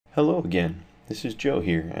Hello again, this is Joe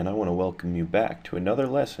here, and I want to welcome you back to another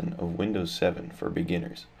lesson of Windows 7 for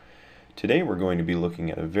beginners. Today we're going to be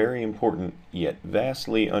looking at a very important yet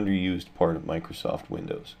vastly underused part of Microsoft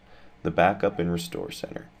Windows, the Backup and Restore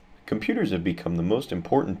Center. Computers have become the most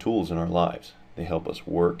important tools in our lives. They help us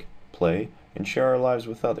work, play, and share our lives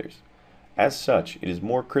with others. As such, it is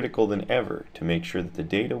more critical than ever to make sure that the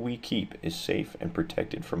data we keep is safe and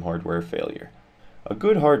protected from hardware failure. A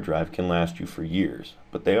good hard drive can last you for years,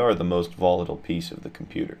 but they are the most volatile piece of the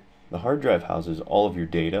computer. The hard drive houses all of your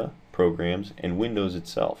data, programs, and Windows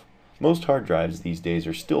itself. Most hard drives these days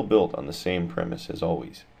are still built on the same premise as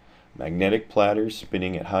always. Magnetic platters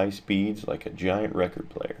spinning at high speeds like a giant record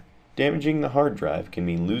player. Damaging the hard drive can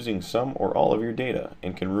mean losing some or all of your data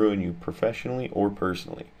and can ruin you professionally or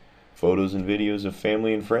personally. Photos and videos of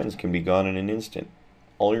family and friends can be gone in an instant.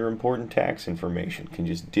 All your important tax information can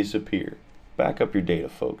just disappear. Back up your data,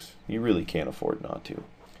 folks. You really can't afford not to.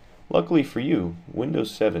 Luckily for you,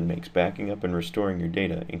 Windows 7 makes backing up and restoring your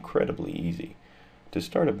data incredibly easy. To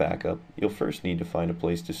start a backup, you'll first need to find a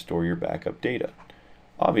place to store your backup data.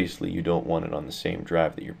 Obviously, you don't want it on the same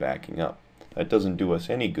drive that you're backing up. That doesn't do us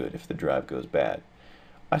any good if the drive goes bad.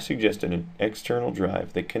 I suggest an external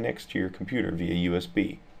drive that connects to your computer via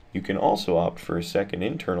USB. You can also opt for a second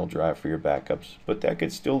internal drive for your backups, but that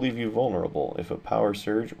could still leave you vulnerable if a power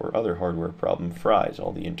surge or other hardware problem fries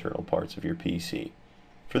all the internal parts of your PC.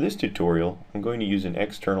 For this tutorial, I'm going to use an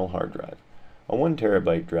external hard drive, a 1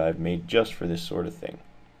 terabyte drive made just for this sort of thing.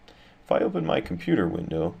 If I open my computer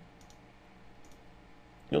window,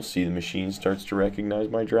 you'll see the machine starts to recognize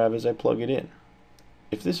my drive as I plug it in.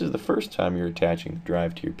 If this is the first time you're attaching the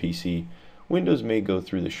drive to your PC, Windows may go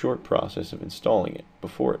through the short process of installing it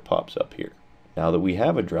before it pops up here. Now that we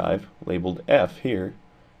have a drive labeled F here,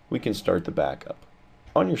 we can start the backup.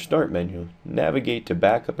 On your Start menu, navigate to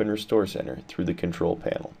Backup and Restore Center through the Control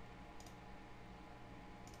panel.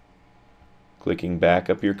 Clicking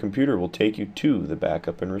Backup Your Computer will take you to the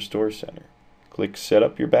Backup and Restore Center. Click Set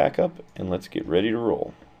up your backup and let's get ready to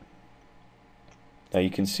roll. Now you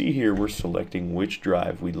can see here we're selecting which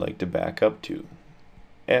drive we'd like to back up to.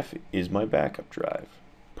 F is my backup drive.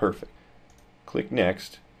 Perfect. Click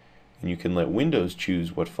Next, and you can let Windows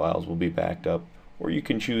choose what files will be backed up, or you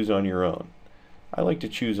can choose on your own. I like to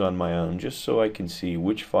choose on my own just so I can see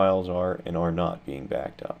which files are and are not being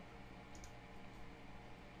backed up.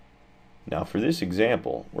 Now for this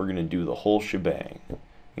example, we're going to do the whole shebang.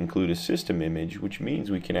 Include a system image, which means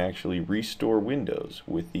we can actually restore Windows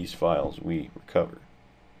with these files we recover.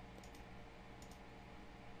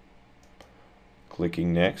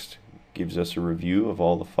 Clicking Next gives us a review of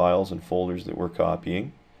all the files and folders that we're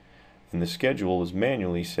copying, and the schedule is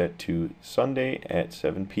manually set to Sunday at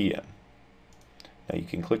 7 p.m. Now you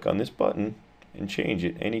can click on this button and change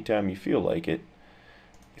it anytime you feel like it.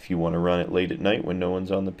 If you want to run it late at night when no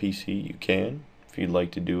one's on the PC, you can. If you'd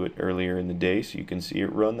like to do it earlier in the day so you can see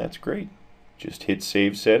it run, that's great. Just hit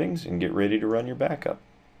Save Settings and get ready to run your backup.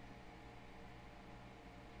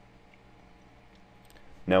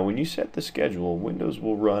 Now when you set the schedule, Windows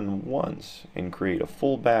will run once and create a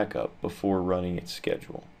full backup before running its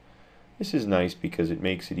schedule. This is nice because it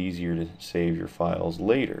makes it easier to save your files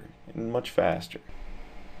later and much faster.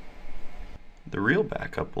 The real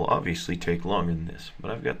backup will obviously take longer than this, but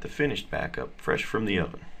I've got the finished backup fresh from the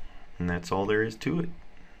oven. And that's all there is to it.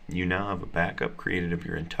 You now have a backup created of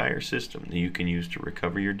your entire system that you can use to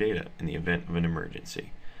recover your data in the event of an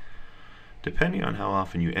emergency. Depending on how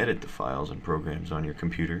often you edit the files and programs on your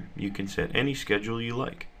computer, you can set any schedule you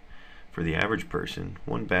like. For the average person,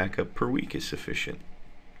 1 backup per week is sufficient.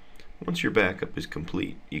 Once your backup is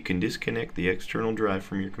complete, you can disconnect the external drive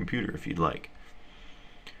from your computer if you'd like.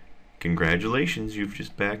 Congratulations, you've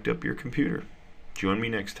just backed up your computer. Join me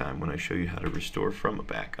next time when I show you how to restore from a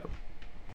backup.